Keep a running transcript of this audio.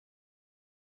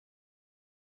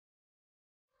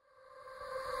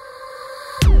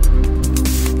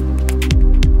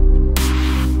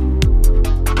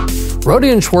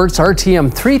Rohde Schwarz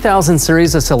RTM3000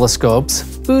 series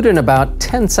oscilloscopes boot in about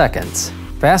 10 seconds,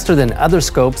 faster than other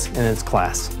scopes in its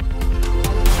class.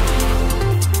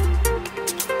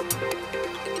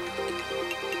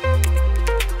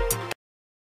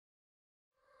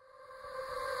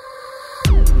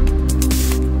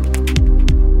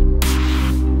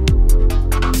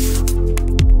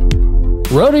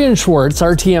 Rohde Schwarz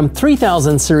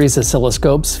RTM3000 series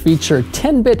oscilloscopes feature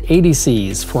 10-bit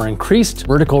ADCs for increased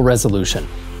vertical resolution.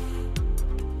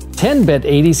 10-bit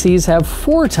ADCs have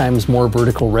 4 times more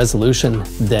vertical resolution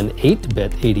than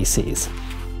 8-bit ADCs.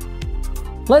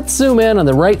 Let's zoom in on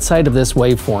the right side of this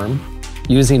waveform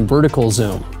using vertical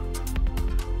zoom.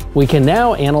 We can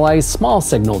now analyze small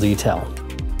signal detail.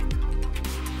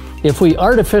 If we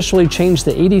artificially change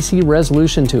the ADC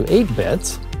resolution to 8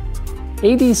 bits,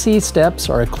 ADC steps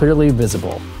are clearly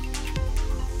visible.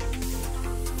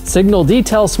 Signal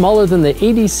detail smaller than the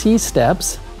ADC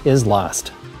steps is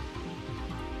lost.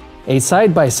 A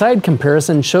side-by-side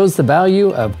comparison shows the value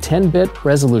of 10-bit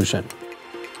resolution.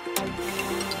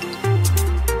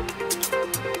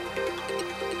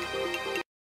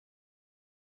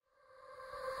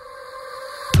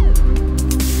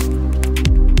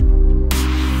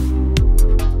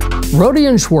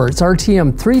 Rohde Schwarz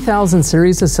RTM3000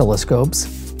 series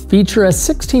oscilloscopes feature a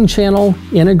 16-channel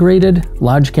integrated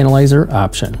logic analyzer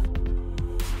option.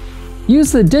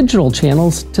 Use the digital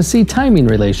channels to see timing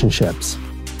relationships.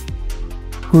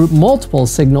 Group multiple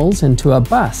signals into a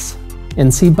bus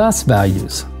and see bus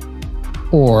values.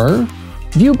 Or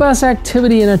view bus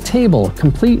activity in a table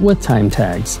complete with time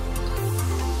tags.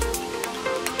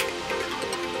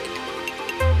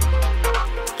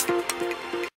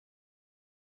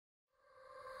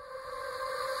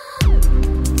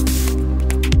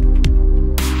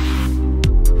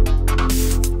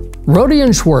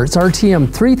 Rohde Schwarz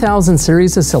RTM3000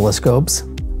 series oscilloscopes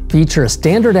feature a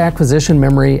standard acquisition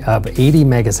memory of 80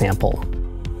 megasample.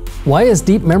 Why is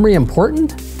deep memory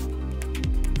important?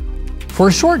 For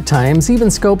short times,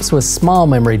 even scopes with small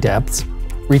memory depths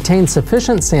retain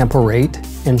sufficient sample rate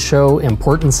and show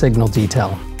important signal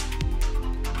detail.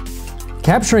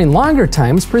 Capturing longer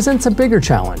times presents a bigger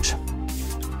challenge.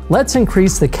 Let's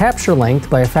increase the capture length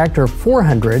by a factor of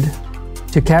 400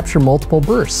 to capture multiple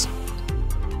bursts.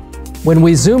 When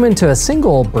we zoom into a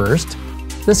single burst,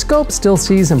 the scope still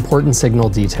sees important signal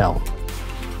detail.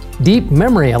 Deep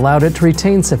memory allowed it to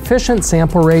retain sufficient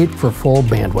sample rate for full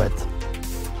bandwidth.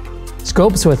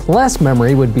 Scopes with less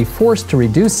memory would be forced to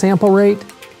reduce sample rate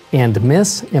and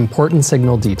miss important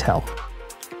signal detail.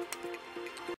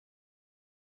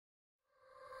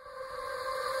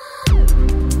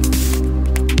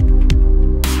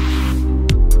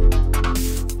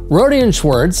 Rohde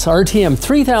Schwarz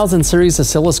RTM3000 series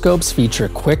oscilloscopes feature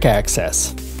quick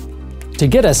access. To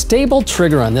get a stable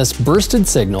trigger on this bursted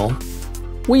signal,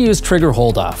 we use trigger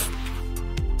hold-off.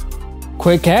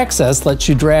 Quick access lets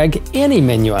you drag any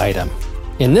menu item,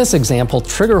 in this example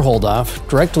trigger hold-off,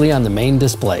 directly on the main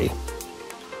display.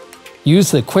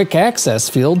 Use the quick access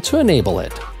field to enable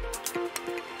it.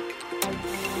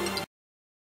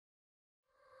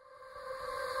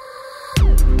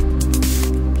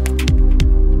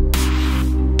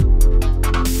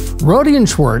 Rohde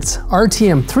Schwarz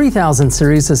RTM3000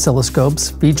 series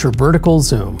oscilloscopes feature vertical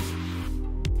zoom.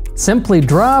 Simply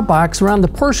draw a box around the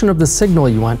portion of the signal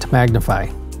you want to magnify.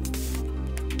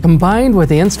 Combined with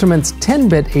the instrument's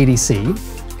 10-bit ADC,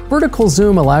 vertical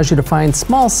zoom allows you to find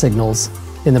small signals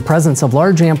in the presence of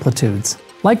large amplitudes,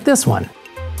 like this one.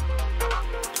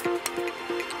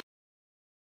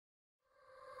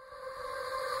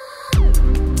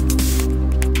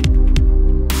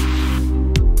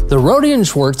 The Rohde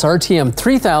Schwarz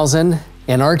RTM3000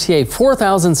 and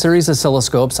RTA4000 series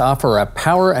oscilloscopes offer a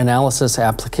power analysis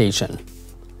application.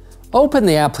 Open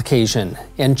the application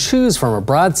and choose from a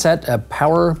broad set of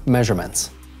power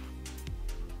measurements.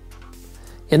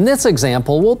 In this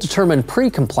example, we'll determine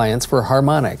pre-compliance for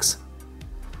harmonics.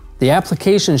 The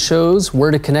application shows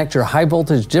where to connect your high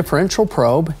voltage differential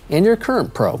probe and your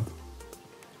current probe.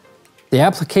 The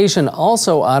application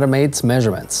also automates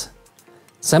measurements.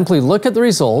 Simply look at the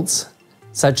results,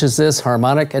 such as this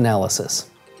harmonic analysis.